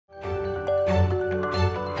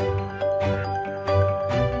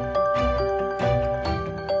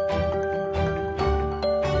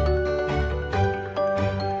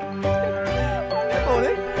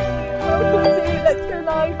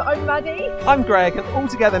Maddie. I'm Greg, and all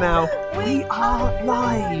together now, we are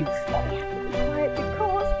live. Quiet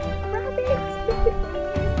because rabbits.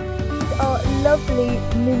 These are lovely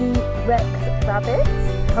mini Rex rabbits.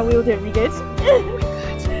 How are we all doing? We good?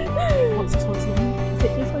 What's this one's name? So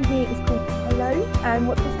this one here is called Hello. And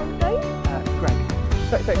what's this one's name? Greg.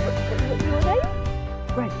 Sorry, what's your name?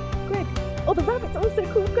 Greg. Greg. Oh, the rabbit's also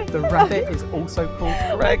called Greg. The rabbit is also called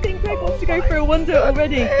Greg. I think Greg wants to go for a wander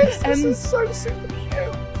already. This is so super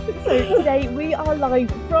cute. So today we are live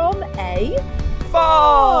from a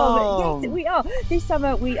farm. Yes, we are. This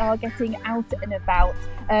summer we are getting out and about.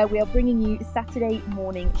 We are bringing you Saturday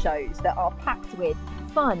morning shows that are packed with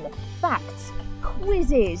fun, facts,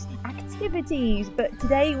 quizzes, activities, but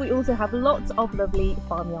today we also have lots of lovely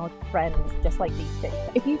farmyard friends just like these two.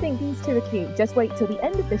 If you think these two are cute, just wait till the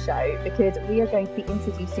end of the show because we are going to be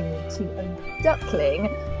introducing you to a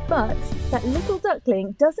duckling, but that little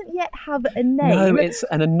duckling doesn't yet have a name. No, it's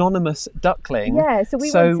an anonymous duckling. Yeah, so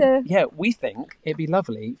we want to... Yeah, we think it'd be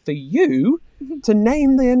lovely for you to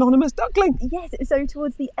name the anonymous duckling. Yes, so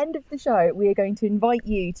towards the end of the show, we are going to invite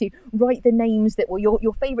you to write the names that were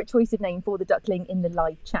your favourite choice of name for the duckling in the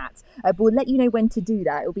live chat. But we'll let you know when to do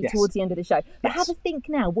that. It'll be towards the end of the show. But have a think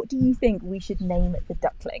now. What do you think we should name the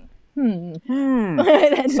duckling?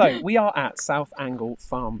 So we are at South Angle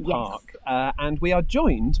Farm Park, and we are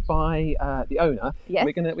joined by the owner. Yes.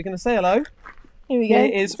 We're gonna say hello. Here we go.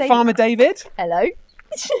 Here is Farmer David. Hello.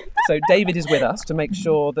 So David is with us to make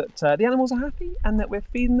sure that the animals are happy and that we're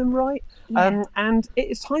feeding them right. Yeah. And it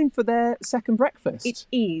is time for their second breakfast. It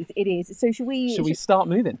is. So should we start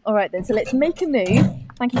moving? All right then, so let's make a move.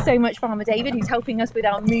 Thank you so much, Farmer David, who's helping us with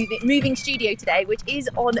our moving studio today, which is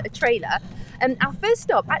on a trailer. Our first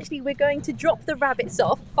stop, actually, we're going to drop the rabbits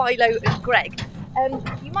off, Philo and Greg.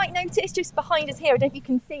 You might notice just behind us here, I don't know if you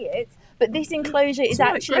can see it, but this enclosure is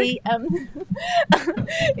actually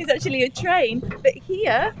is actually a train. But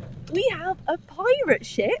here we have a pirate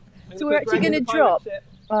ship, so we're actually going to drop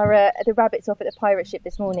the rabbits off at the pirate ship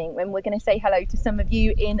this morning, when we're going to say hello to some of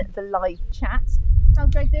you in the live chat. How's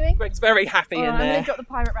Greg doing? Greg's very happy in there. I'm going to drop the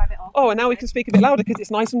pirate rabbit off. Oh, and now we can speak a bit louder because it's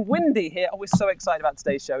nice and windy here. Oh, we're so excited about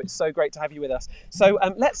today's show. It's so great to have you with us. So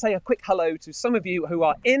let's say a quick hello to some of you who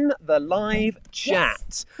are in the live chat.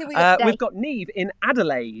 Yes. Who we got today? We've got Neve in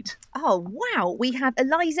Adelaide. Oh, wow. We have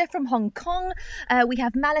Eliza from Hong Kong. We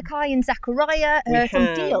have Malachi and Zachariah from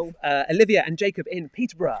Deal. Olivia and Jacob in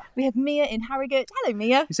Peterborough. We have Mia in Harrogate. Hello,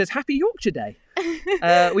 Mia. Who says Happy Yorkshire Day.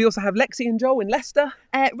 We also have Lexi and Joel in Leicester.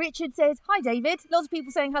 Richard says, hi, David. Lots of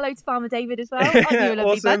people saying hello to Farmer David as well. Aren't you a lovely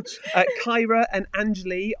awesome. bunch? Kyra and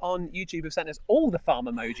Anjali on YouTube have sent us all the farm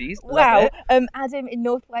emojis. Wow. Adam in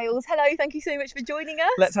North Wales. Hello, thank you so much for joining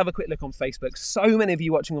us. Let's have a quick look on Facebook. So many of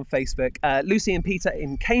you watching on Facebook. Lucy and Peter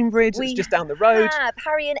in Cambridge. It's just down the road. We have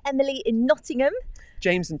Harry and Emily in Nottingham.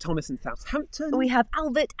 James and Thomas in Southampton. We have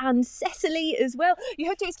Albert and Cecily as well. You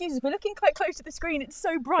have to excuse us, we're looking quite close to the screen. It's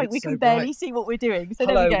so bright, we can barely see what we're doing. So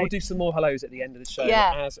hello, there we go. We'll do some more hellos at the end of the show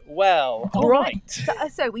as well. All right.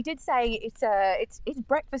 So we did say it's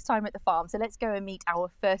breakfast time at the farm, so let's go and meet our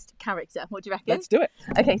first character. What do you reckon? Let's do it.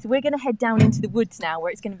 Okay, so we're going to head down into the woods now,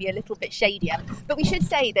 where it's going to be a little bit shadier. But we should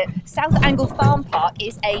say that South Angle Farm Park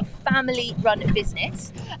is a family-run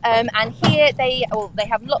business, and here they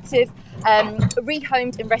have lots of rehomed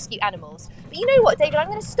and rescue animals. But you know what, David? I'm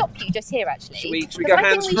going to stop you just here, actually. Should we go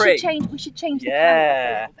hands-free? We should change the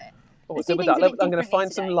camera a little bit. Oh, so with that, I'm going to find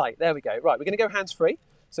some light. There we go. Right, we're going to go hands-free.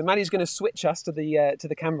 So Maddie's going to switch us to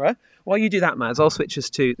the camera. While you do that, Mads, I'll switch us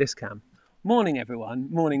to this cam. Morning, everyone.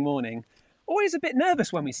 Morning, morning. Always a bit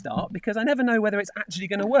nervous when we start because I never know whether it's actually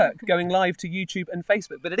going to work going live to YouTube and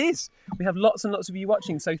Facebook, but it is. We have lots and lots of you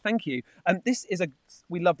watching, so thank you.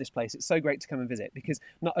 We love this place. It's so great to come and visit because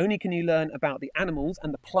not only can you learn about the animals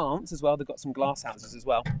and the plants as well, they've got some glass houses as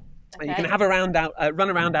well. Okay. And you can have run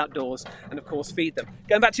around outdoors and of course feed them.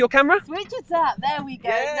 Going back to your camera. Switch us up. There we go.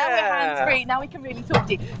 Yeah. Now we're hands-free. Now we can really talk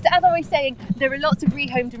to you. So as I was saying, there are lots of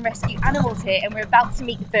rehomed and rescued animals here, and we're about to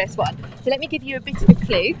meet the first one. So let me give you a bit of a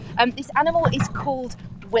clue. This animal is called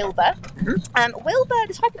Wilbur. Wilbur,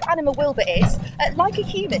 the type of animal Wilbur is, like a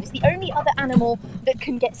human, is the only other animal that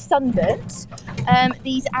can get sunburnt.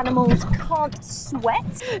 These animals can't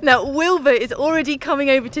sweat. Now, Wilbur is already coming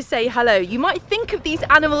over to say hello. You might think of these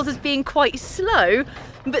animals as being quite slow,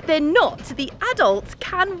 but they're not. The adults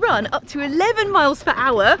can run up to 11 miles per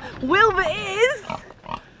hour. Wilbur is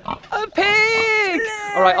a pig.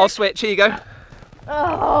 All right, I'll switch. Here you go.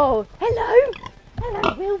 Oh, hello.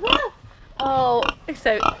 Hello, Wilbur. Oh,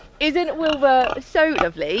 so Isn't Wilbur so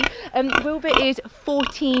lovely? Wilbur is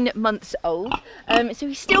 14 months old, so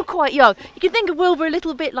he's still quite young. You can think of Wilbur a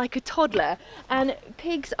little bit like a toddler, and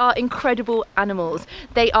pigs are incredible animals.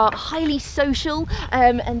 They are highly social,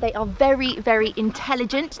 and they are very, very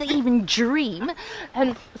intelligent. They even dream.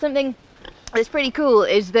 Something that's pretty cool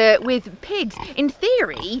is that with pigs, in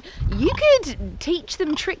theory, you could teach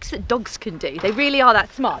them tricks that dogs can do. They really are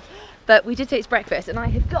that smart. But we did say it's breakfast, and I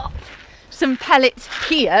have got some pellets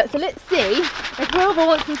here, so let's see if Wilbur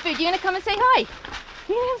wants some food. You're gonna come and say hi?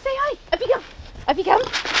 You're gonna say hi? Up you come. Up you come.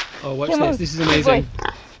 Oh, watch this. This is amazing.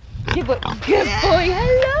 Good boy. Good boy.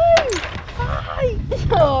 Hello. Hi.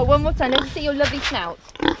 Oh, one more time. Let's see your lovely snout.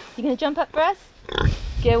 You gonna jump up for us?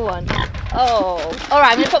 Go on. Oh. All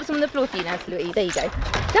right. I'm gonna pop some on the floor for you now, Louie. There you go.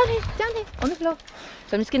 Down here, on the floor.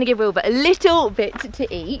 So I'm just gonna give Wilbur a little bit to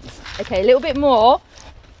eat. Okay, a little bit more.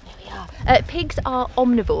 Pigs are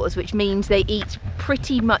omnivores, which means they eat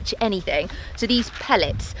pretty much anything. So these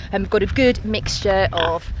pellets have got a good mixture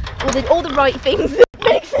of all the right things.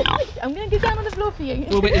 I'm going to go down on the floor for you.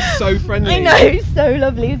 Wilbur is so friendly. I know, so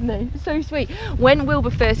lovely, isn't he? So sweet. When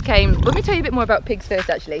Wilbur first came, let me tell you a bit more about pigs first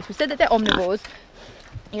actually. So we said that they're omnivores.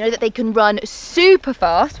 You know that they can run super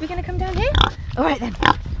fast. We're going to come down here? All right then,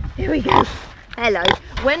 here we go. Hello.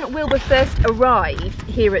 When Wilbur first arrived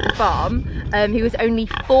here at the farm, he was only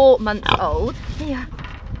 4 months old. Yeah.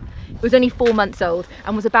 He was only 4 months old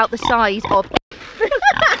and was about the size of...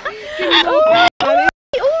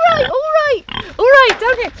 All right,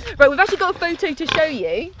 down here. Right, we've actually got a photo to show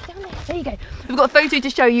you. Down there you go. We've got a photo to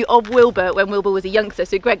show you of Wilbur when Wilbur was a youngster.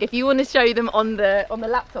 So Greg, if you want to show them on the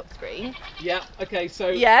laptop screen. Yeah, okay, so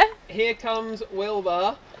yeah. Here comes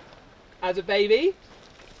Wilbur as a baby.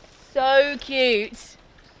 So cute.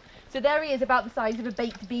 So there he is, about the size of a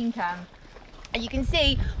baked bean can. And you can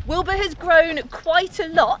see Wilbur has grown quite a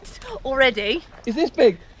lot already. Is this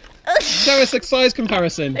big? Show us a size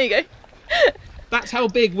comparison. There you go. That's how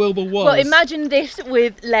big Wilbur was. Well, imagine this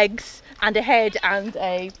with legs and a head and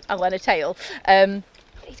a tail.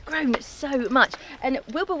 He's grown so much, and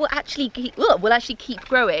Wilbur will actually keep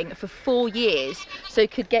growing for 4 years, so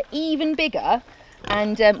could get even bigger.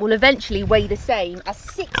 And will eventually weigh the same as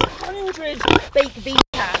 600 baked bean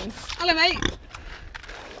cans. Hello, mate.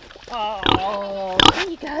 Oh, there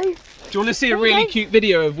you go. Do you want to see a really cute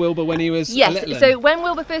video of Wilbur when he was a little? Yes, so when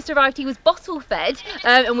Wilbur first arrived, he was bottle fed,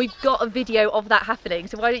 and we've got a video of that happening.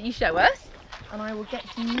 So why don't you show us? And I will get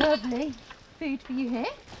some lovely food for you here.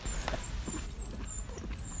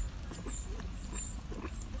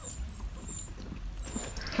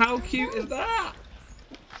 How cute is that?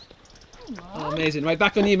 Oh, amazing. Right,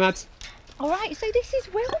 back on you, Mads. All right, so this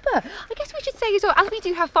is Wilbur. I guess we should say as well, as we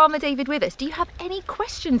do have Farmer David with us, do you have any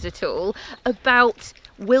questions at all about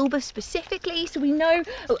Wilbur specifically? So we know,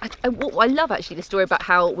 I love actually the story about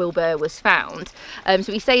how Wilbur was found.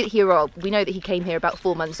 So we say that we know that he came here about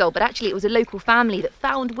 4 months old, but actually it was a local family that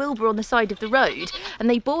found Wilbur on the side of the road, and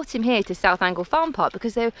they brought him here to South Angle Farm Park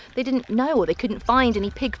because they didn't know, or they couldn't find any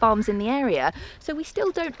pig farms in the area. So we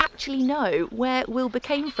still don't actually know where Wilbur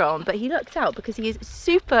came from, but he lucked out because he is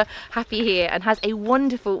super happy here and has a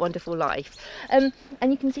wonderful, wonderful life. And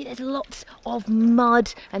you can see there's lots of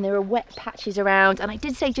mud and there are wet patches around, and I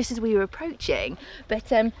did say just as we were approaching,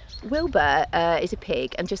 but Wilbur is a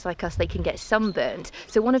pig, and just like us, they can get sunburned.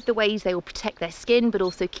 So one of the ways they will protect their skin but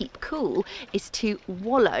also keep cool is to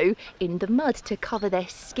wallow in the mud to cover their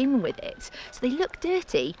skin with it. So they look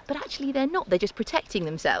dirty, but actually they're not. They're just protecting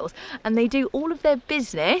themselves, and they do all of their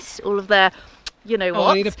business, all of their, you know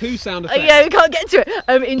what? I need a poo sound effect. Yeah, we can't get to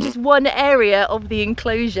it. In just one area of the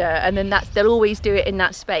enclosure, and then they'll always do it in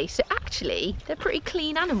that space. So actually, they're pretty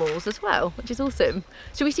clean animals as well, which is awesome.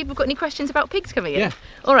 Shall we see if we've got any questions about pigs coming in? Yeah.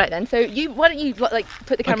 All right then. So why don't you like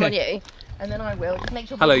put the camera on you, and then I will just make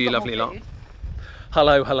sure. Hello, you lovely lot.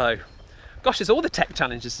 Hello, hello. Gosh, it's all the tech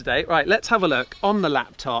challenges today. Right, let's have a look on the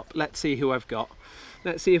laptop. Let's see who I've got.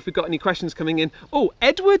 Let's see if we've got any questions coming in. Oh,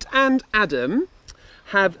 Edward and Adam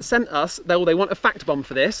have sent us, they want a fact bomb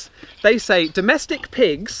for this. They say domestic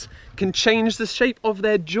pigs can change the shape of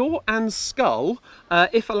their jaw and skull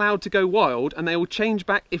if allowed to go wild, and they will change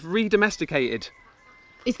back if re-domesticated.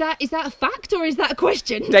 Is that a fact or is that a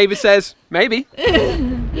question? David says maybe.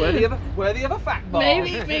 worthy of a fact bomb.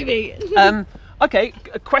 Maybe. Okay,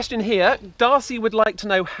 a question here. Darcy would like to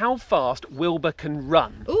know how fast Wilbur can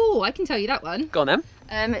run. Oh, I can tell you that one. Go on then.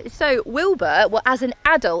 So Wilbur, well, as an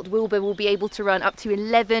adult, Wilbur will be able to run up to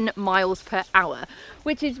 11 miles per hour,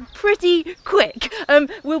 which is pretty quick.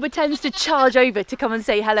 Wilbur tends to charge over to come and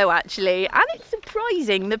say hello, actually, and it's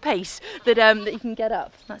surprising the pace that that you can get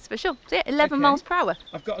up. That's for sure. So yeah, 11 miles per hour.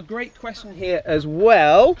 I've got a great question here as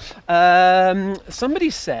well. Somebody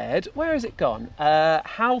said, where has it gone?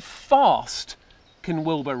 How fast can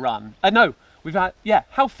Wilbur run? No. We've had,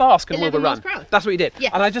 how fast can Wilbur run? That's what you did.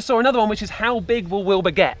 Yes. And I just saw another one, which is how big will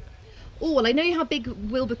Wilbur get? Oh, well, I know how big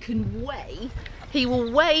Wilbur can weigh. He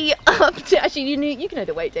will weigh up to, actually, you know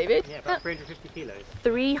the weight, David. Yeah, about 350 kilos.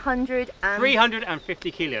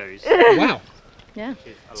 350 kilos. Wow. Yeah.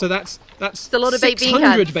 So that's a lot of baked bean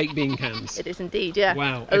 600 cans. baked bean cans. It is indeed, yeah.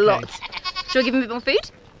 Wow, A lot. Shall we give him a bit more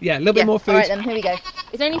food? Yeah, a little bit more food. All right, then, here we go.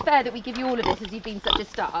 It's only fair that we give you all of this as you've been such a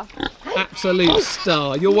star. Absolute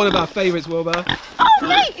star. You're one of our favourites, Wilbur. Oh,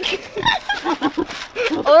 mate!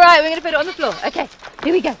 All right, we're going to put it on the floor. Okay,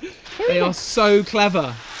 here we go. They are so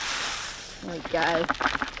clever. There we go.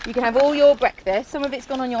 You can have all your breakfast. Some of it's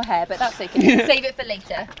gone on your hair, but that's okay. You can save it for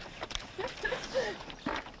later.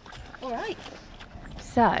 All right.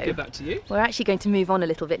 So, Give that to you. We're actually going to move on a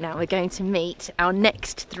little bit now. We're going to meet our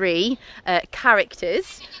next three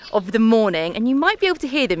characters of the morning, and you might be able to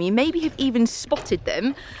hear them. You maybe have even spotted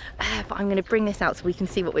them, but I'm going to bring this out so we can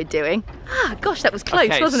see what we're doing. Ah, gosh, that was close,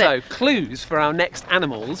 wasn't it? So clues for our next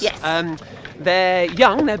animals. Yes. They're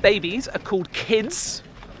young, they're babies, are called kids.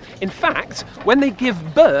 In fact, when they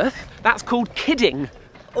give birth, that's called kidding.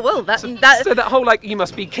 Well, So that whole, like, you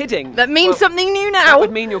must be kidding. that means something new now. That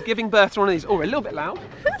would mean you're giving birth to one of these. Oh, a little bit loud.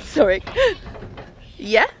 Sorry.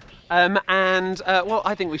 Yeah? Well,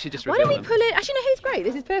 I think we should just Why reveal don't we them. pull it? Actually, no, who's great.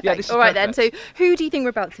 This is perfect. Yeah, this is All right, then. So, perfect. who do you think we're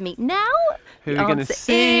about to meet now? Who are we going to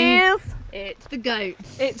see? It's the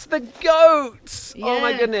goats. It's the goats! Oh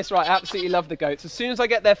my Yeah. goodness, right, absolutely love the goats. As soon as I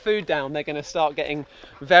get their food down, they're going to start getting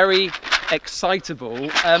very excitable.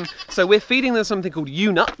 So we're feeding them something called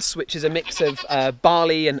U-nuts, which is a mix of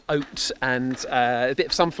barley and oat and a bit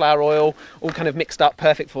of sunflower oil, all kind of mixed up,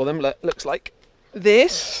 perfect for them. Looks like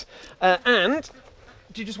this. And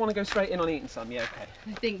do you just want to go straight in on eating some? Yeah, okay.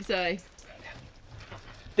 I think so.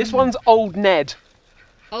 This one's Old Ned.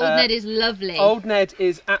 Old Ned is lovely. Old Ned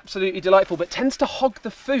is absolutely delightful, but tends to hog the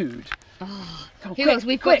food. Who else?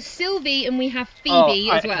 We've got Sylvie and we have Phoebe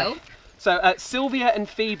as well. Okay. So Sylvia and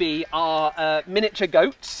Phoebe are miniature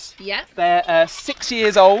goats. Yeah. They're 6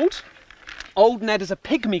 years old. Old Ned is a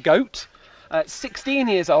pygmy goat, 16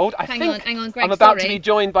 years old. Hang on, Greg, I'm about to sorry. be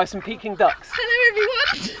joined by some Peking ducks.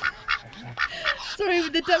 Hello, everyone. Sorry,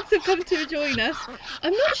 the ducks have come to join us.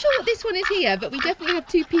 I'm not sure what this one is here, but we definitely have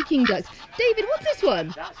two Peking ducks. David, what's this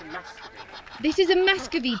one? That's a Muscovy. This is a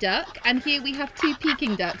Muscovy duck, and here we have two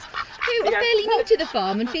Peking ducks, who are fairly new to the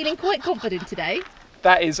farm and feeling quite confident today.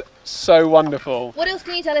 That is so wonderful. What else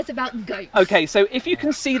can you tell us about goats? Okay, so if you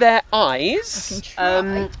can see their eyes, I can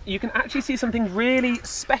try. you can actually see something really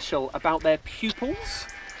special about their pupils,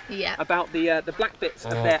 Yeah. about the black bits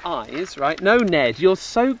of their eyes, right? No, Ned, you're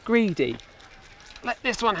so greedy. Let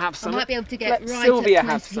this one have I some. might be able to get Let right Sylvia up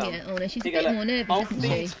have close some. here. Oh no, she's a Here you bit go, more look. nervous,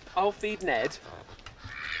 isn't she? I'll feed Ned.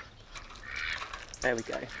 There we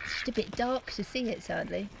go. It's just a bit dark to see it,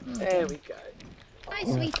 sadly. Oh, There we go. Hi,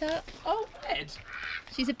 sweetheart. Oh, Ned.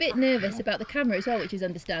 She's a bit nervous about the camera as well, which is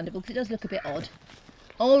understandable because it does look a bit odd.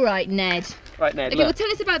 All right, Ned. Right, Ned, Okay, look. well,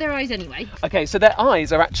 tell us about their eyes anyway. Okay, so their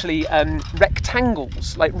eyes are actually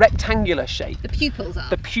rectangles, like rectangular shape. The pupils are.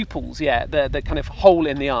 The pupils, yeah, the kind of hole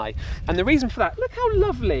in the eye. And the reason for that, look how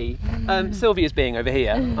lovely Sylvia's being over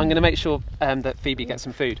here. I'm going to make sure that Phoebe gets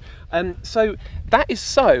some food. So that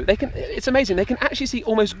is it's amazing, they can actually see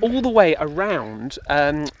almost all the way around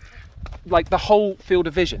like the whole field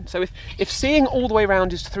of vision. So if seeing all the way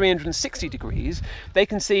around is 360 degrees, they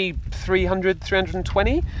can see 300,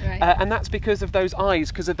 320. Right. And that's because of those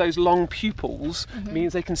eyes, because of those long pupils,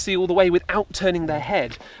 means they can see all the way without turning their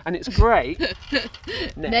head. And it's great.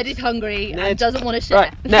 Ned is hungry Ned. and doesn't want to share.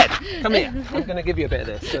 Right, Ned, come here. I'm going to give you a bit of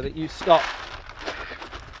this so that you stop.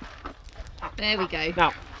 There we go.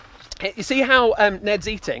 Now, you see how Ned's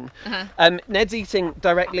eating? Ned's eating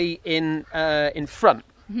directly in front.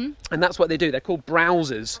 And that's what they do. They're called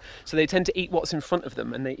browsers. So they tend to eat what's in front of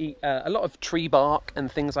them, and they eat a lot of tree bark and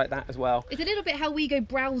things like that as well. It's a little bit how we go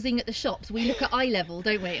browsing at the shops. We look at eye level,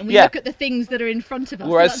 don't we? And we Yeah. look at the things that are in front of us.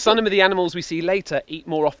 Whereas So that's some of the animals we see later eat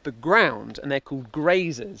more off the ground, and they're called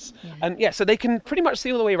grazers. So they can pretty much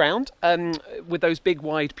see all the way around with those big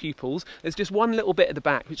wide pupils. There's just one little bit at the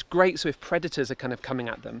back, which is great. So if predators are kind of coming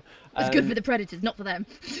at them, It's good for the predators, not for them.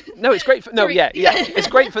 no, it's great for Sorry. yeah, it's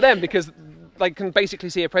great for them because they can basically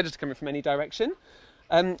see a predator coming from any direction.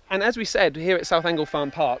 And as we said here at South Angle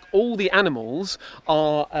Farm Park, all the animals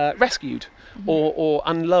are rescued or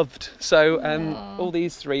unloved. So all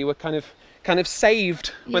these 3 were kind of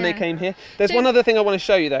saved when they came here. There's one other thing I want to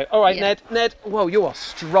show you though. All right, Ned. Whoa, you are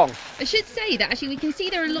strong. I should say that actually we can see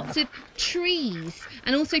there are lots of trees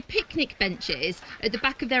and also picnic benches at the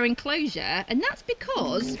back of their enclosure, and that's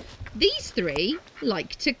because these 3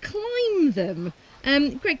 like to climb them.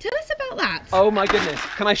 Greg, tell us about that. Oh my goodness,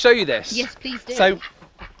 can I show you this? Yes, please do. So,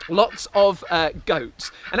 lots of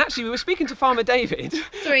goats, and actually we were speaking to Farmer David.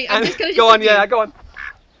 Sorry, I'm just going to go on. Yeah, go on.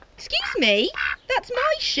 Excuse me, that's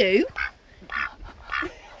my shoe.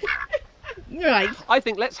 Right. I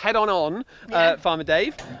think let's head on, Farmer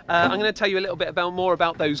Dave. I'm going to tell you a little bit more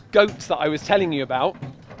about those goats that I was telling you about.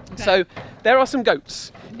 Okay. So there are some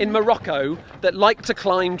goats in Morocco that like to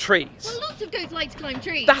climb trees. Well, lots of goats like to climb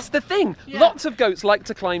trees. That's the thing. Yeah. Lots of goats like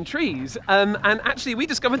to climb trees. And actually we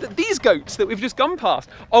discovered that these goats that we've just gone past,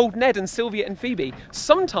 old Ned and Sylvia and Phoebe,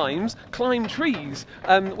 sometimes climb trees,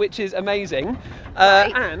 which is amazing.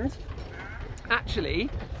 Right. And actually,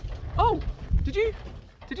 did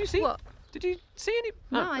you see? What? Did you see any?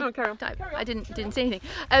 No, carry on. I didn't see anything.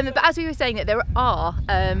 But as we were saying, that there are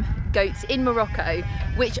goats in Morocco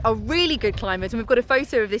which are really good climbers, and we've got a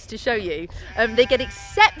photo of this to show you. They get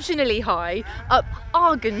exceptionally high up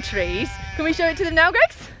argan trees. Can we show it to them now,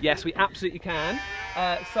 Gregs? Yes, we absolutely can.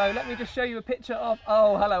 So let me just show you a picture of.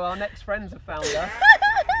 Oh, hello, our next friends have found us.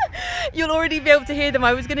 You'll already be able to hear them.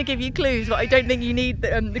 I was going to give you clues, but I don't think you need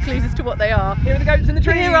the clues as to what they are. Here are the goats in the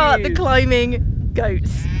trees. Here are the climbing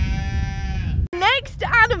goats. Next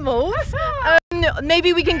animals,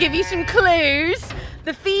 maybe we can give you some clues.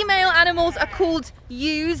 The female animals are called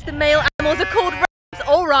ewes, the male animals are called rams.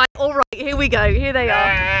 All right, here we go, here they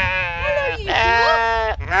are. Hello, you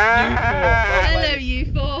 4. Hello,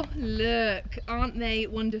 you 4. Look, aren't they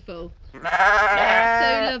wonderful? So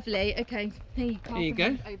lovely. Okay, here you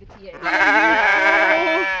go. Over to you.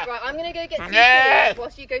 Right, I'm going to go get some food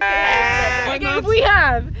whilst you go through. We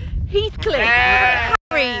have Heathcliff,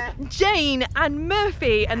 Harry, Jane and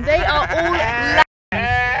Murphy, and they are all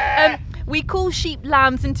lambs. We call sheep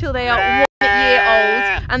lambs until they are 1 year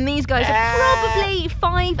old, and these guys are probably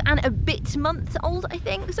 5 and a bit months old, I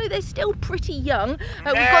think, so they're still pretty young.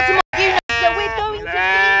 We've got some more units that we're going to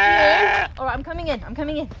feed you. Alright, I'm coming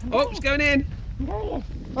in. Oh, it's going in. I'm going in.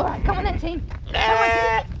 Alright, come on then, team. Come on,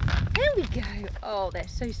 team. There we go. Oh, they're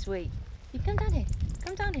so sweet. You come down here.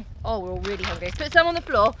 Oh, we're all really hungry. Let's put some on the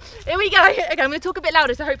floor. Here we go. Okay, I'm going to talk a bit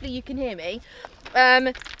louder so hopefully you can hear me.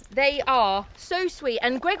 They are so sweet.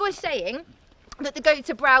 And Greg was saying that the goats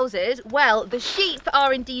are browsers. Well, the sheep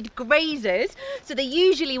are indeed grazers, so they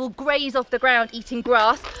usually will graze off the ground eating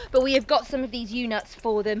grass, but we have got some of these ewe-nuts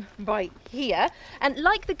for them right here. And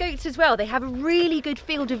like the goats as well, they have a really good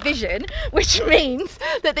field of vision, which means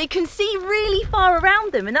that they can see really far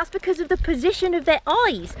around them, and that's because of the position of their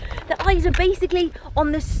eyes. The eyes are basically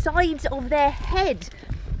on the sides of their head.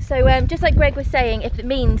 So just like Greg was saying, if it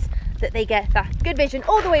means that they get that good vision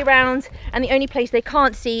all the way around, and the only place they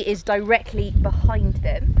can't see is directly behind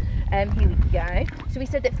them. Here we go. So we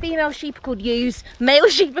said that female sheep are called ewes, male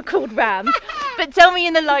sheep are called rams. But tell me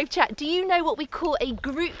in the live chat, do you know what we call a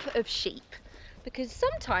group of sheep? Because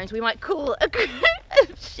sometimes we might call a group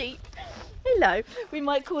of sheep, we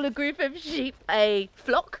might call a group of sheep a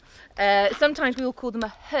flock. Sometimes we will call them a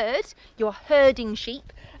herd. You're herding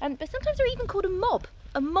sheep. But sometimes they're even called a mob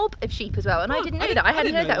of sheep as well, and I didn't know that. I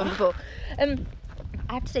hadn't heard that one before.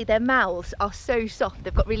 I have to say their mouths are so soft.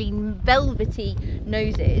 They've got really velvety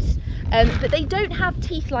noses, but they don't have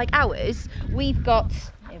teeth like ours. We've got,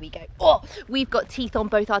 here we go, we've got teeth on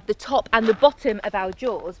both the top and the bottom of our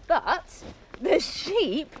jaws, but the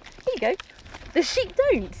sheep, here you go, the sheep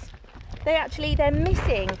don't. They're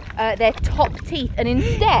missing their top teeth, and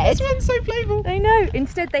instead, this one's so playful. I know,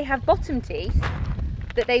 instead they have bottom teeth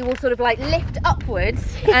that they will sort of like lift upwards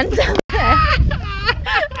and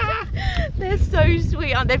they're so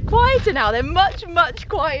sweet, aren't they? They're quieter now, they're much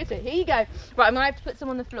quieter. Here you go. Right, I'm gonna have to put some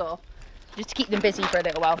on the floor just to keep them busy for a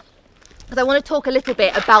little while, because I want to talk a little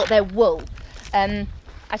bit about their wool.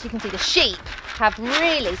 As you can see, the sheep have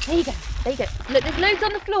really, there you go, look, there's loads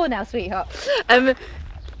on the floor now, sweetheart.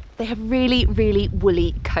 They have really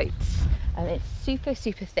woolly coats, and it's super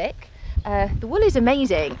thick. The wool is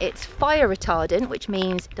amazing. It's fire retardant, which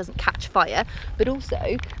means it doesn't catch fire, but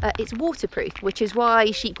also it's waterproof, which is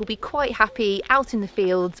why sheep will be quite happy out in the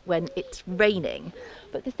fields when it's raining.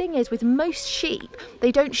 But the thing is, with most sheep,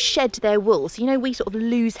 they don't shed their wool. So, you know, we sort of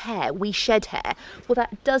lose hair, we shed hair. Well,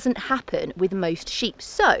 that doesn't happen with most sheep.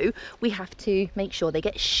 So we have to make sure they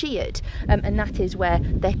get sheared. And that is where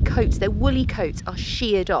their coats, their woolly coats, are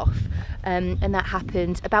sheared off. And that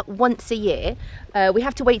happens about once a year. We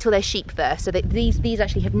have to wait till they're sheep first. So that these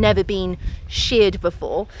actually have never been sheared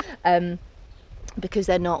before. Because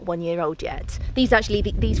they're not 1 year old yet. These 4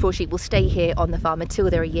 sheep will stay here on the farm until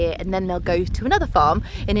they're a year, and then they'll go to another farm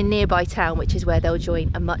in a nearby town, which is where they'll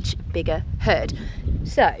join a much bigger herd.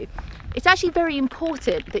 So it's actually very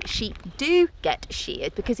important that sheep do get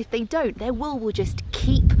sheared, because if they don't, their wool will just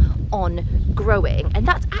keep on growing, and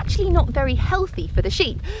that's actually not very healthy for the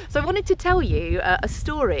sheep. So I wanted to tell you a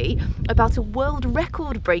story about a world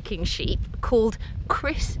record breaking sheep called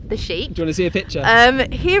Chris the sheep. Do you want to see a picture?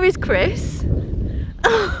 Here is Chris.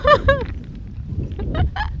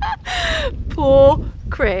 Poor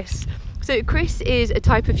Chris. So Chris is a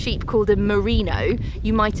type of sheep called a merino.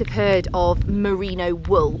 You might have heard of merino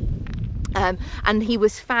wool. And he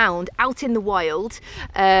was found out in the wild,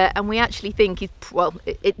 and we actually think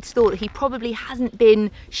it's thought he probably hasn't been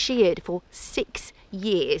sheared for 6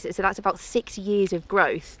 years, so that's about 6 years of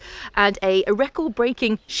growth. And a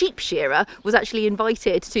record-breaking sheep shearer was actually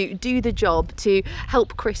invited to do the job to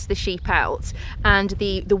help Chris the sheep out, and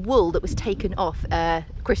the wool that was taken off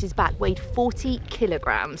Chris's back weighed 40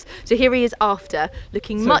 kilograms. So here he is after,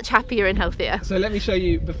 looking much happier and healthier. So let me show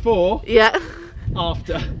you before, yeah,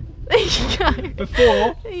 after. There you go.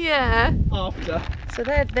 Before, yeah, after. So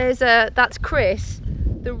that's Chris,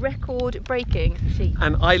 the record-breaking sheep.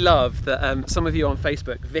 And I love that some of you on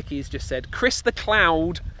Facebook, Vicky's just said Chris the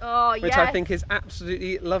Cloud, which yes. I think is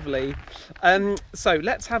absolutely lovely. So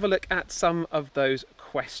let's have a look at some of those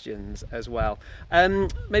questions as well.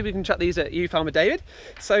 Maybe we can chuck these at you, Farmer David.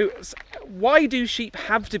 So why do sheep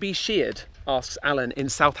have to be sheared? Asks Alan in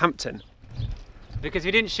Southampton. Because if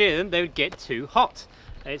you didn't shear them, they would get too hot.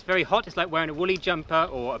 It's very hot. It's like wearing a woolly jumper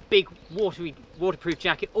or a big waterproof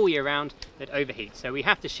jacket all year round that overheats. So we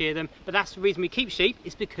have to shear them, but that's the reason we keep sheep,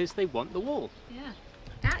 is because they want the wool. Yeah.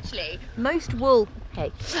 Actually, most sheep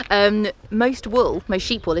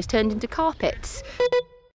wool is turned into carpets.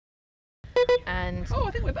 And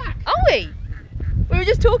I think we're back. Are we? We were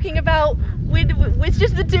just talking about it's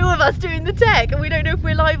just the 2 of us doing the tech, and we don't know if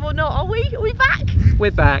we're live or not. Are we? Are we back?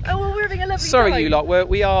 We're back. Oh, well, we're having a lovely time. Sorry, you lot.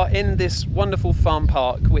 We are in this wonderful farm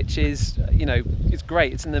park, which is, it's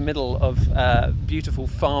great. It's in the middle of beautiful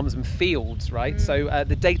farms and fields, right? So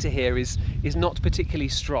the data here is not particularly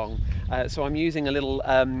strong. So I'm using a little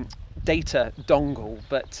data dongle,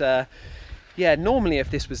 but. Yeah, normally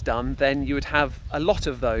if this was done, then you would have a lot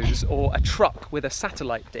of those, or a truck with a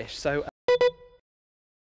satellite dish. So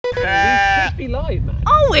we should be live, man.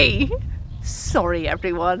 Are we? Sorry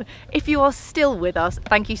everyone, if you are still with us,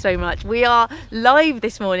 thank you so much. We are live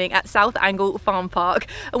this morning at South Angle Farm Park,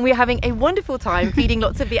 and we're having a wonderful time feeding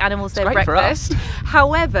lots of the animals their breakfast.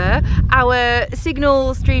 However, our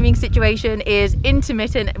signal streaming situation is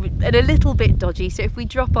intermittent and a little bit dodgy, so if we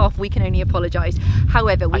drop off, we can only apologise.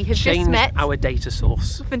 However, we have just met our data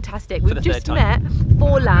source. Fantastic. We've just met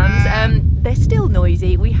 4 lambs. They're still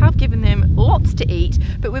noisy. We have given them lots to eat,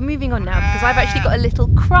 but we're moving on now because I've actually got a little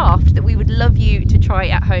craft that we would love you to try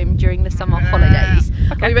at home during the summer holidays.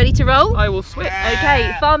 Okay. Are you ready to roll? I will switch.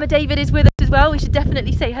 Okay, Farmer David is with us as well. We should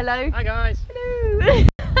definitely say hello. Hi guys. Hello.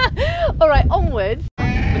 All right, onwards.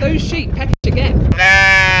 Are those sheep peckish again?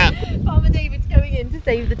 Farmer David's going in to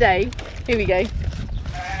save the day. Here we go.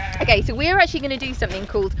 Okay, so we're actually going to do something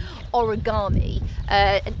called origami.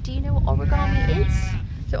 Do you know what origami is?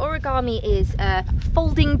 So origami is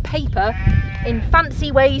folding paper in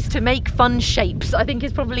fancy ways to make fun shapes, I think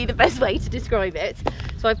is probably the best way to describe it.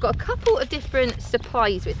 So I've got a couple of different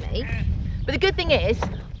supplies with me. But the good thing is,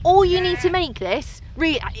 all you need to make this,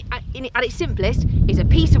 really at its simplest, is a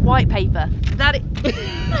piece of white paper. It's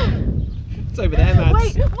over there,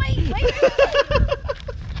 Mads. Wait.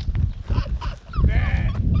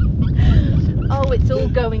 Oh, it's all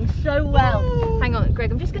going so well. Hang on,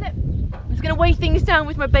 Greg, I'm just gonna weigh things down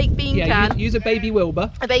with my baked bean can. Use a baby Wilbur.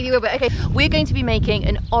 A baby Wilbur, okay. We're going to be making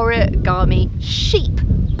an origami sheep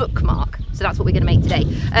bookmark. So that's what we're gonna make today.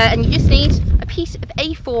 And you just need a piece of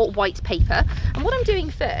A4 white paper. And what I'm doing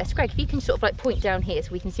first, Greg, if you can sort of like point down here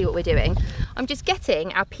so we can see what we're doing. I'm just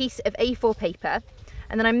getting our piece of A4 paper,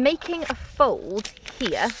 and then I'm making a fold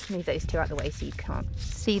here. Move those 2 out of the way so you can't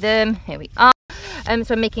see them. Here we are.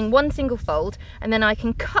 So I'm making one single fold, and then I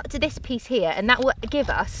can cut this piece here, and that will give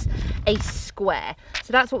us a square.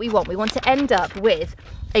 So that's what we want. We want to end up with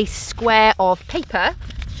a square of paper,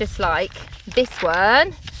 just like this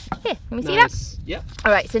one. Here, can we see that? Yep.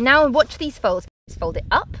 All right, so now watch these folds. Let's fold it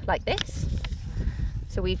up like this.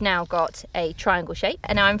 So we've now got a triangle shape,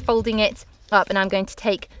 and now I'm folding it up, and I'm going to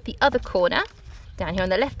take the other corner down here on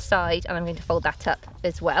the left side, and I'm going to fold that up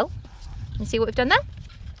as well. You see what we've done there?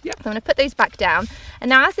 Yeah. So I'm going to put those back down, and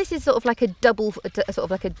now as this is sort of like a double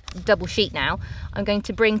sheet now, I'm going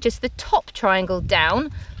to bring just the top triangle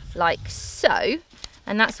down like so,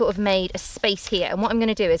 and that sort of made a space here. And what I'm going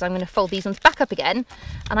to do is I'm going to fold these ones back up again,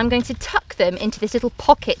 and I'm going to tuck them into this little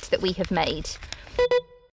pocket that we have made.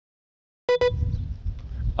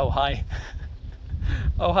 Oh hi.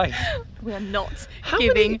 Oh hi. We are not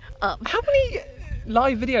giving up. How many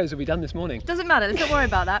live videos have we done this morning? Doesn't matter, let's not worry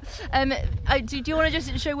about that. Do you want to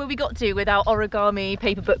just show where we got to with our origami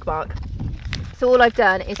paper bookmark? So all I've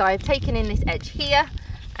done is I've taken in this edge here,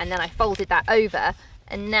 and then I folded that over,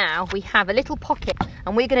 and now we have a little pocket,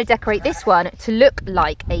 and we're going to decorate this one to look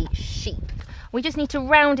like a sheep. We just need to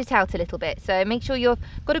round it out a little bit, so make sure you've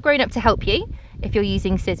got a grown-up to help you if you're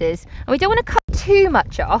using scissors. And we don't want to cut too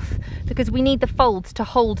much off because we need the folds to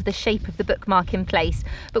hold the shape of the bookmark in place,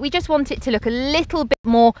 but we just want it to look a little bit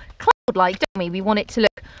more cloud-like, don't we? We want it to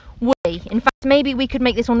look woolly. In fact, maybe we could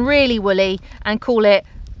make this one really woolly and call it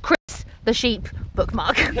Chris the Sheep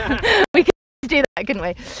Bookmark. We could do that, couldn't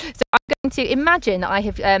we? So I'm going to imagine that I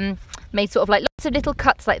have made sort of like lots of little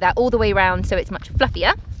cuts like that all the way around, so it's much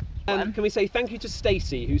fluffier. And can we say thank you to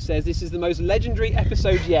Stacey, who says this is the most legendary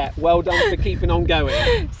episode yet. Well done for keeping on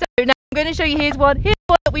going. So now I'm going to show you, here's one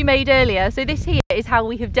that we made earlier. So this here is how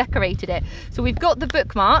we have decorated it. So we've got the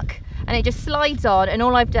bookmark, and it just slides on, and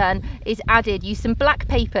all I've done is used some black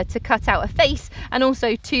paper to cut out a face and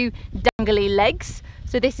also 2 dangly legs.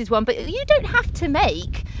 So this is one, but you don't have to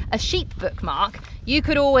make a sheep bookmark. You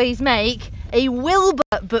could always make a Wilbur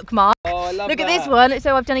bookmark. Oh, I love Look that. at this one.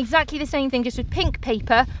 So I've done exactly the same thing, just with pink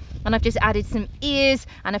paper, and I've just added some ears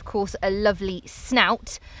and of course a lovely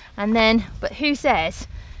snout. And then, but who says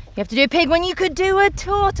you have to do a pig when you could do a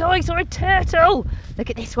tortoise or a turtle?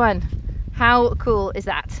 Look at this one. How cool is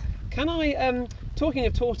that? Can I, talking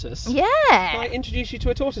of tortoise, Yeah. can I introduce you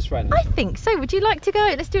to a tortoise friend? I think so. Would you like to go?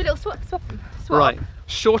 Let's do a little swap. Right,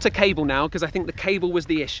 shorter cable now, because I think the cable was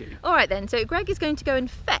the issue. All right then, so Greg is going to go and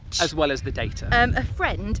fetch, As well as the data. a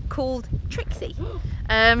friend called Trixie.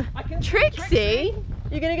 Trixie?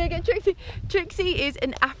 You're going to go get Trixie? Trixie is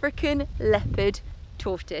an African leopard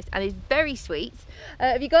tortoise and is very sweet.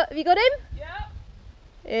 Have you got him? Yeah.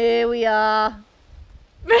 Here we are.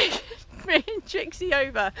 Bringing Trixie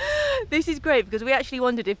over. This is great because we actually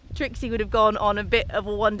wondered if Trixie would have gone on a bit of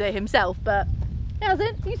a wander himself, but he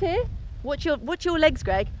hasn't. He's here. Watch your legs,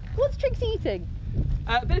 Greg. What's Trixie eating?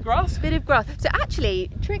 A bit of grass. Bit of grass. So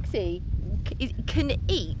actually, Trixie can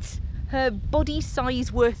eat her body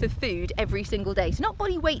size worth of food every single day. So not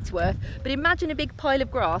body weight's worth, but imagine a big pile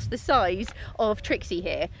of grass the size of Trixie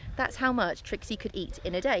here. That's how much Trixie could eat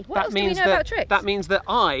in a day. What else do we know about Trix? That means that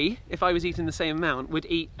I, if I was eating the same amount, would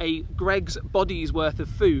eat a Greg's body's worth of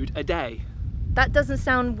food a day. That doesn't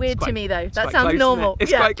sound weird to me though. That quite sounds close, normal.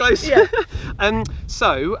 It's quite close. Yeah.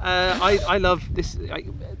 I love this.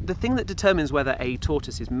 The thing that determines whether a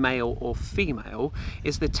tortoise is male or female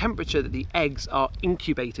is the temperature that the eggs are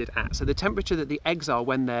incubated at. So the temperature that the eggs are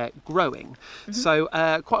when they're growing. Mm-hmm. So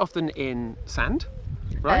quite often in sand,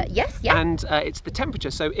 right? Yes, yeah. And it's the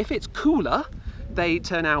temperature. So if it's cooler, they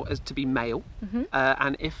turn out as to be male, mm-hmm.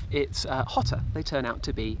 And if it's hotter, they turn out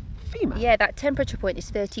to be female. Yeah, that temperature point is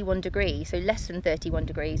 31 degrees, so less than 31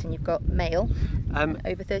 degrees, and you've got male.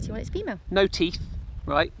 Over 31, it's female. No teeth,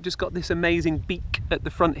 right? Just got this amazing beak at the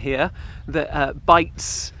front here that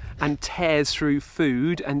bites and tears through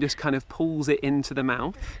food and just kind of pulls it into the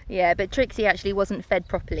mouth. Yeah, but Trixie actually wasn't fed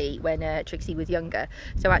properly when Trixie was younger,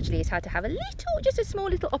 so actually it's had to have just a small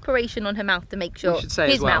little operation on her mouth to make sure We should say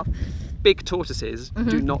his as well, mouth. Big tortoises Mm-hmm.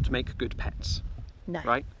 do not make good pets. No.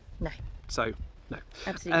 Right? No. So, no.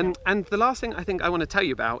 Absolutely not. And the last thing I think I want to tell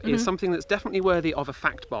you about is something that's definitely worthy of a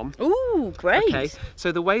fact bomb. Ooh, great. Okay,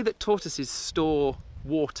 so the way that tortoises store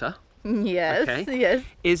water, Yes, okay, yes.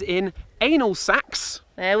 is in anal sacs.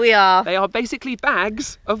 There we are. They are basically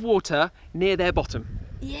bags of water near their bottom.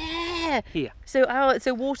 Yeah. Here. So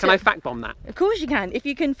water. Can I fact bomb that? Of course you can. If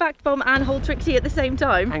you can fact bomb and hold Trixie at the same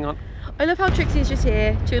time. Hang on. I love how Trixie is just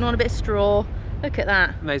here, chewing on a bit of straw. Look at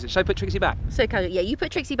that. Amazing. Should I put Trixie back? So casual. Yeah, you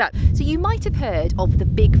put Trixie back. So you might have heard of the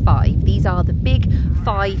Big Five. These are the Big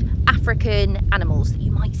Five African animals that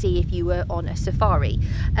you might see if you were on a safari.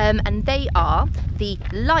 And they are the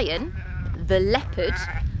lion, the leopard,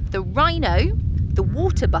 the rhino, the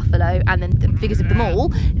water buffalo, and then the biggest of them all,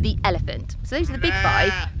 the elephant. So those are the big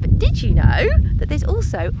five. But did you know that there's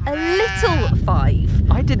also a little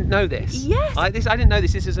five? I didn't know this. Yes. I didn't know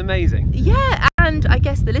this. This is amazing. Yeah, and and I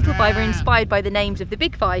guess the little five are inspired by the names of the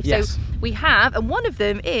big five. Yes. So we have, and one of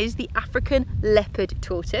them is the African leopard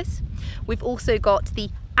tortoise. We've also got the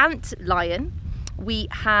ant lion. We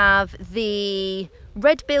have the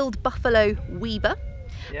red-billed buffalo weaver.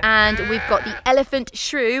 And we've got the elephant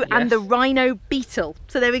shrew and the rhino beetle.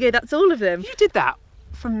 So there we go, that's all of them. You did that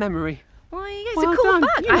from memory. Well, it's Well a cool done.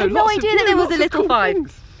 fact. You I know had no lots of- idea you that know there was lots a of little cool five.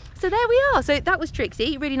 things. So there we are. So that was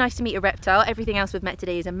Trixie. Really nice to meet a reptile. Everything else we've met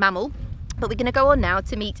today is a mammal. But we're going to go on now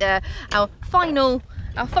to meet our final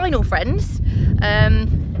friends.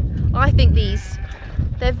 I think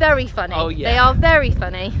they're very funny. Oh, yeah. They are very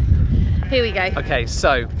funny. Here we go. Okay,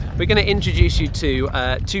 so we're going to introduce you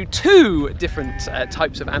to two different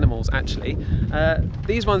types of animals, actually.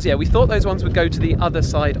 These ones, we thought those ones would go to the other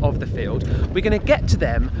side of the field. We're going to get to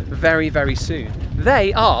them very, very soon.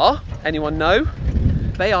 They are, anyone know?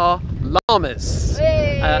 They are llamas.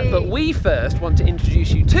 But we first want to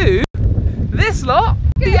introduce you to this lot,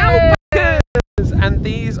 the alpacas. And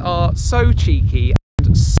these are so cheeky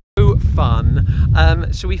and so fun.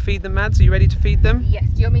 Shall we feed them, Mads? Are you ready to feed them? Yes,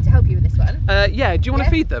 do you want me to help you with this one? Yeah, do you want to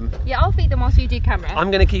feed them? Yeah, I'll feed them whilst you do camera.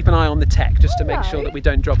 I'm going to keep an eye on the tech just to make sure Alright. that we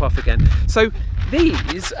don't drop off again. So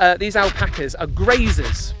these alpacas are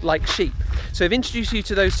grazers like sheep. So I've introduced you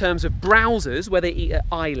to those terms of browsers, where they eat at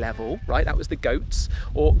eye level, right? That was the goats.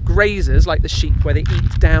 Or grazers like the sheep, where they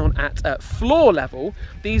eat down at floor level.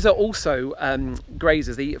 These are also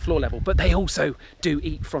grazers, they eat at floor level, but they also do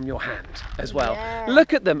eat from your hand as well. Yeah.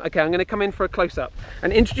 Look at them. Okay, I'm going to come in for a close-up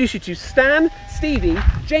and introduce you to Stan, Stevie,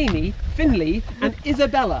 Jamie, Finley and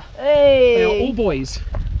Isabella. Hey. They are all boys.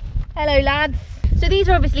 Hello lads. So these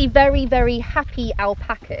are obviously very, very happy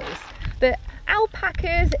alpacas, but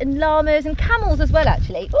alpacas and llamas and camels as well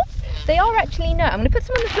actually. Oops, they are actually known, I'm going to put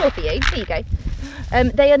some on the floor for you, there you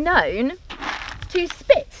go. They are known to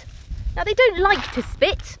spit. Now they don't like to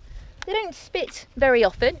spit, they don't spit very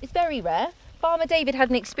often, it's very rare. Farmer David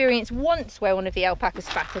had an experience once where one of the alpacas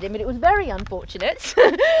spat at him, but it was very unfortunate.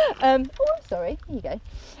 Oh, I'm sorry, here you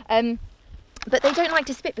go. But they don't like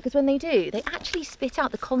to spit because when they do, they actually spit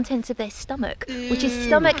out the contents of their stomach, which is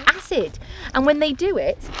stomach acid. And when they do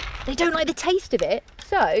it, they don't like the taste of it,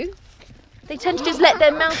 so they tend to just let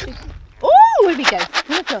their mouth... Oh, here we go.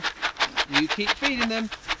 Look up. You keep feeding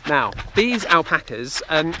them. Now, these alpacas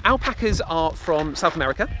are from South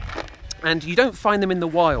America. And you don't find them in the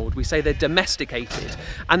wild. We say they're domesticated.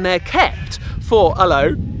 And they're kept for,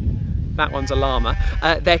 hello, that one's a llama.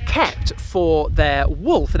 They're kept for their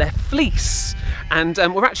wool, for their fleece. And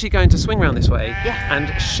we're actually going to swing around this way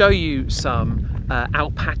and show you some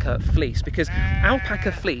alpaca fleece, because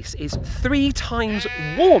alpaca fleece is 3 times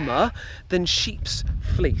warmer than sheep's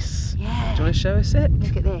fleece. Yeah. Do you want to show us it?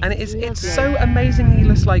 Look at this. And it's Lovely. so amazingly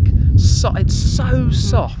like it's so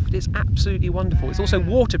soft. It's absolutely wonderful. It's also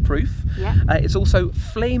waterproof. Yeah. It's also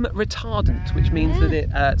flame retardant, which means that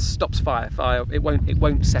it stops fire. It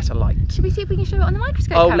won't set alight. Should we see if we can show it on the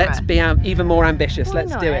microscope Oh, camera? let's be even more ambitious. Why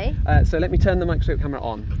Let's not, do it. So let me turn the microscope camera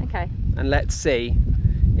on. Okay. And let's see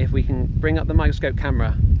if we can bring up the microscope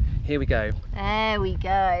camera. Here we go. There we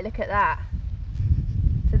go, look at that.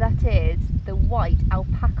 So that is the white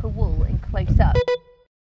alpaca wool in close up.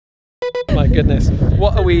 My goodness,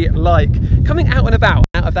 what are we like? Coming out and about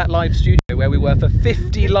out of that live studio where we were for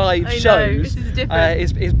 50 live I know, shows this is different.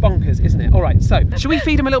 is bonkers, isn't it? All right, so should we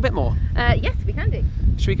feed them a little bit more? Yes, we can do.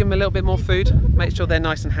 Should we give them a little bit more food? Make sure they're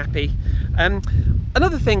nice and happy.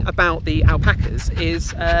 Another thing about the alpacas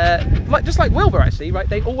is, just like Wilbur actually, right?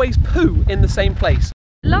 They always poo in the same place.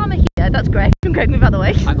 Llama here, that's Greg. Greg, move out of the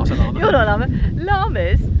way. I'm not a llama. You're not a llama.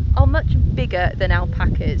 Llamas are much bigger than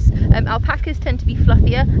alpacas. Alpacas tend to be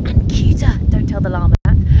fluffier and cuter. Don't tell the llama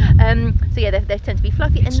that. So yeah, they tend to be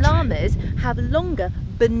fluffy, and llamas have longer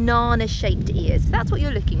banana-shaped ears. So that's what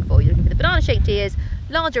you're looking for. You're looking for the banana-shaped ears,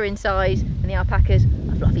 larger in size, and the alpacas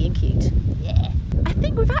are fluffy and cute. Yeah. I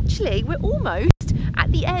think we're almost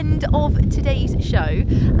at the end of today's show.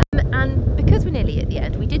 And because we're nearly at the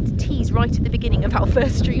end, we did tease right at the beginning of our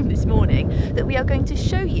first stream this morning that we are going to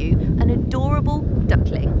show you an adorable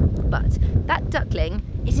duckling. But that duckling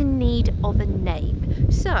is in need of a name.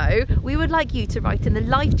 So we would like you to write in the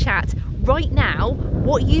live chat right now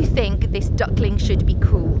what you think this duckling should be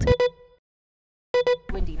called.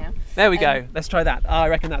 Windy now. There we go. Let's try that. I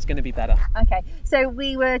reckon that's going to be better. Okay, so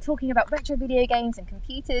we were talking about retro video games and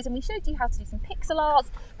computers, and we showed you how to do some pixel art,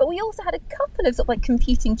 but we also had a couple of sort of like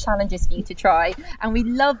computing challenges for you to try, and we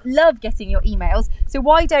love getting your emails. So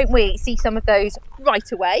why don't we see some of those right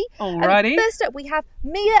away? Alrighty. First up, we have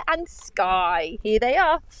Mia and Sky. Here they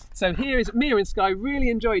are. So here is Mia and Sky. Really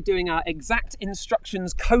enjoyed doing our exact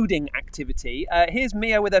instructions coding activity. Here's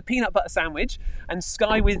Mia with a peanut butter sandwich and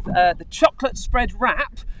Sky with the chocolate spread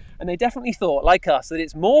wrap. And they definitely thought, like us, that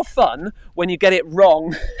it's more fun when you get it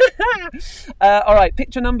wrong. All right,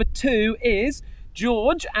 picture number 2 is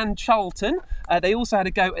George and Charlton. They also had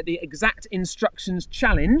a go at the exact instructions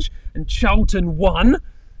challenge, and Charlton won.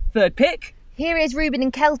 Third pick. Here is Ruben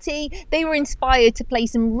and Kelty. They were inspired to play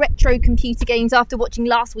some retro computer games after watching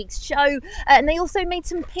last week's show, and they also made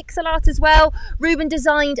some pixel art as well. Ruben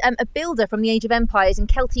designed a builder from the Age of Empires, and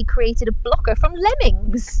Kelty created a blocker from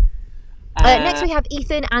Lemmings. Next we have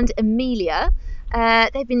Ethan and Amelia.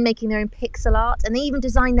 They've been making their own pixel art, and they even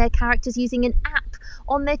designed their characters using an app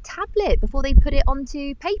on their tablet before they put it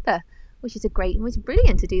onto paper, which is was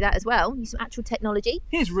brilliant to do that as well. Use some actual technology.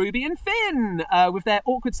 Here's Ruby and Finn with their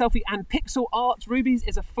awkward selfie and pixel art. Ruby's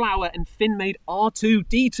is a flower and Finn made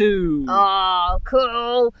R2-D2. Oh,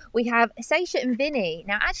 cool. We have Seisha and Vinny.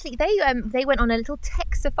 Now, actually, they went on a little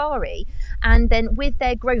tech safari, and then with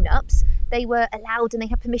their grown-ups, they were allowed and they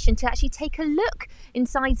had permission to actually take a look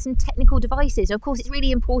inside some technical devices. And of course, it's really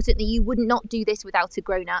important that you would not do this without a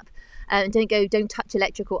grown-up. Don't touch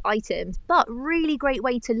electrical items, but really great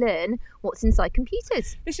way to learn what's inside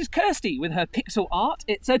computers. This is Kirsty with her pixel art.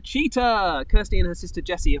 It's a cheetah. Kirsty and her sister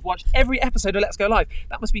Jessie have watched every episode of Let's Go Live.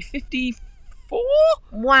 That must be 54?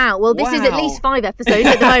 Wow, well this is at least 5 episodes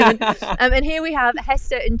at the moment. And here we have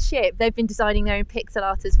Hester and Chip. They've been designing their own pixel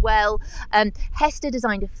art as well. Hester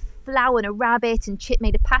designed a flower and a rabbit, and Chip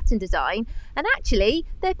made a pattern design, and actually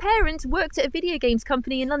their parents worked at a video games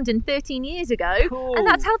company in London 13 years ago. Cool. And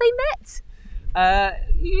that's how they met.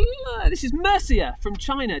 This is Mercia from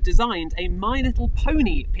China, designed a My Little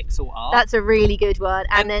Pony pixel art. That's a really good one.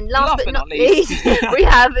 And then last but not least we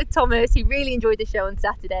have Thomas, who really enjoyed the show on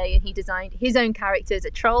Saturday, and he designed his own characters,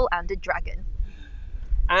 a troll and a dragon.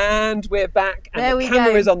 And we're back, and the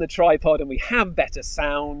camera is on the tripod, and we have better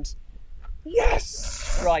sound.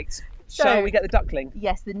 Yes! Right. Shall we get the duckling?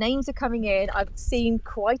 Yes, the names are coming in. I've seen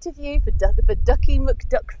quite a few for Ducky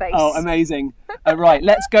McDuckface. Oh, amazing. Right,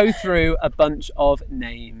 let's go through a bunch of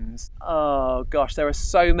names. Oh, gosh, there are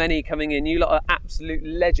so many coming in. You lot are absolute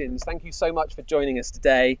legends. Thank you so much for joining us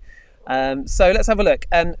today. So let's have a look.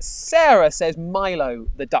 Sarah says Milo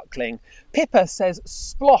the duckling. Pippa says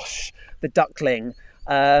Splosh the duckling.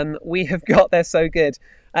 We have got, they're so good.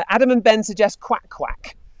 Adam and Ben suggest Quack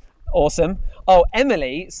Quack. Awesome. Oh,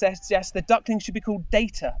 Emily suggests the duckling should be called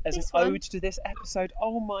Data as an ode to this episode.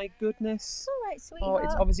 Oh my goodness. All right, sweetheart. Oh,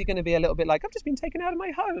 it's obviously going to be a little bit like, I've just been taken out of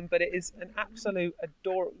my home, but it is an absolute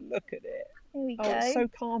adorable. Look at it. Here we go. Oh, it's so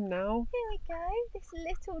calm now. Here we go. This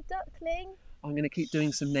little duckling. I'm going to keep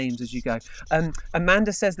doing some names as you go.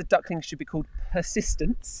 Amanda says the duckling should be called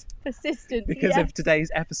Persistence. Persistence, because of today's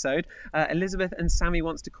episode. Elizabeth and Sammy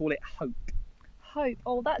wants to call it Hope. Hope.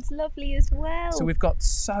 Oh, that's lovely as well. So we've got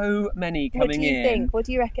so many coming in. What do you think? What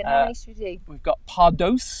do you reckon? How many should we do? We've got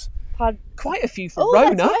Pardos. Quite a few for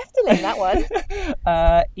Rona. Oh, that's Efteling, that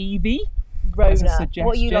one. Evie. Rona.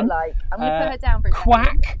 What you lot like? I'm going to put her down for a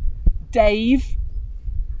Quack. second. Dave.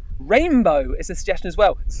 Rainbow is a suggestion as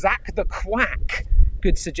well. Zach the Quack.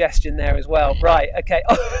 Good suggestion there as well. Right, okay.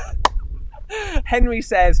 Henry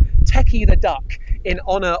says Techie the Duck in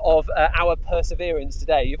honour of our perseverance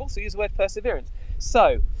today. You've also used the word perseverance.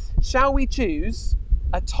 So, shall we choose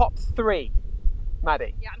a top 3?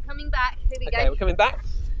 Maddie? Yeah, I'm coming back. Here we go. Okay, we're coming back.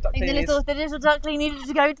 The little duckling needed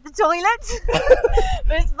to go to the toilet.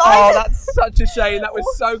 But it's fine. Oh, that's such a shame. That was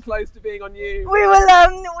so close to being on you. We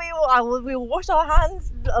will wash our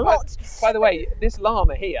hands a lot. By the way, this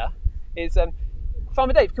llama here is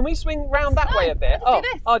Farmer Dave, can we swing round that way a bit?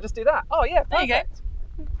 I'll just do that. Oh yeah, perfect. There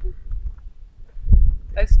you go.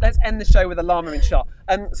 Let's end the show with a llama in shot.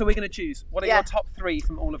 So we're going to choose. What are your top 3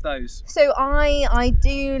 from all of those? So I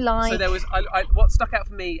do like. So there was what stuck out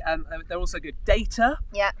for me. They're also good. Data.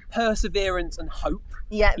 Yeah. Perseverance and hope.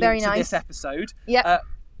 Yeah, very nice. To this episode. Yeah.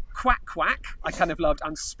 Quack Quack, I kind of loved,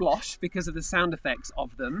 and Splosh because of the sound effects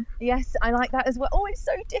of them. Yes, I like that as well. Oh, it's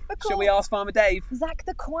so difficult. Shall we ask Farmer Dave? Zach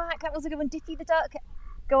the Quack, that was a good one. Diffie the Duck.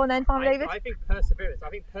 Go on then, Farmer David. I think Perseverance. I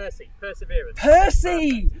think Perseverance.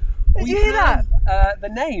 Percy! Did you hear that? The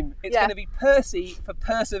name. It's going to be Percy for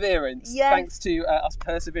perseverance. Yes. Thanks to us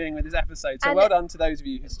persevering with this episode. So And well done to those of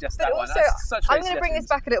you who suggested that one. Also, That's such great I'm going to bring this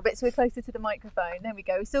suggestions. back a little bit so we're closer to the microphone. There we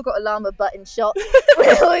go. We've still got a llama button shot. we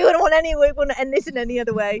wouldn't want to end this in any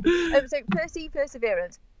other way. So Percy,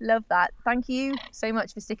 perseverance. Love that. Thank you so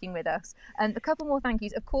much for sticking with us. And a couple more thank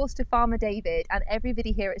yous, of course, to Farmer David and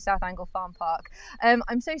everybody here at South Angle Farm Park.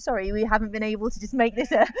 I'm so sorry we haven't been able to just make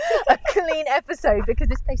this a clean episode because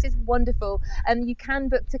this place is wonderful. You can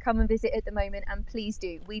book to come and visit at the moment, and please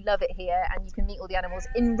do. We love it here, and you can meet all the animals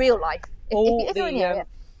in real life if you're in the area.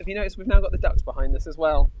 Have you noticed we've now got the ducks behind us as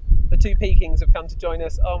well? The 2 Pekings have come to join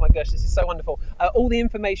us. Oh my gosh, this is so wonderful. All the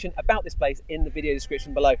information about this place in the video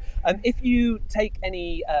description below. If you take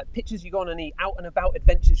any pictures, you go on any out and about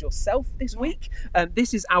adventures yourself this week,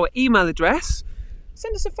 this is our email address.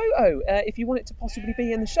 Send us a photo if you want it to possibly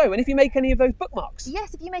be in the show. And if you make any of those bookmarks.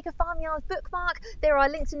 Yes, if you make a farmyard bookmark, there are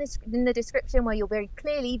links in the description where you'll very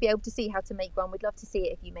clearly be able to see how to make one. We'd love to see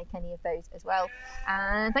it if you make any of those as well.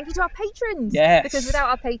 And thank you to our patrons. Yes. Because without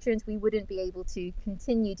our patrons, we wouldn't be able to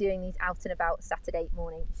continue doing these out and about Saturday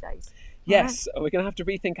morning shows. Yes, we're going to have to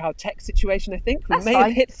rethink our tech situation, I think. We That's may fine.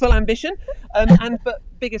 have hit full ambition. But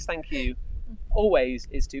biggest thank you always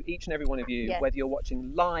is to each and every one of you, whether you're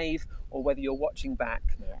watching live or whether you're watching back.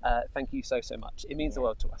 Thank you so much. It means the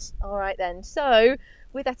world to us. All right then. So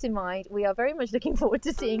with that in mind, we are very much looking forward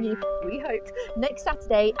to seeing you, we hope, next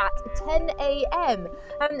Saturday at 10 a.m.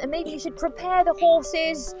 And maybe you should prepare the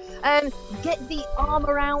horses, get the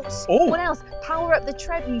armour out. Oh. What else? Power up the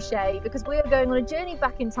trebuchet, because we are going on a journey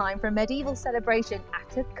back in time for a medieval celebration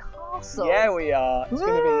at a castle. Yeah, we are. It's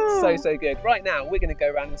going to be so good. Right now, we're going to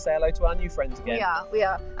go around and say hello to our new friends again. We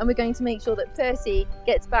are. And we're going to make sure that Percy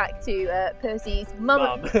gets back to Percy's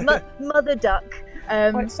mother duck.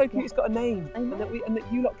 It's so cute. It's got a name, and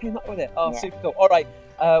that you lot came up with it. Oh, super cool. All right,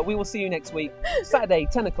 we will see you next week, Saturday,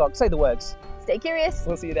 10 o'clock. Say the words. Stay curious.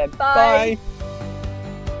 We'll see you then. Bye. Bye.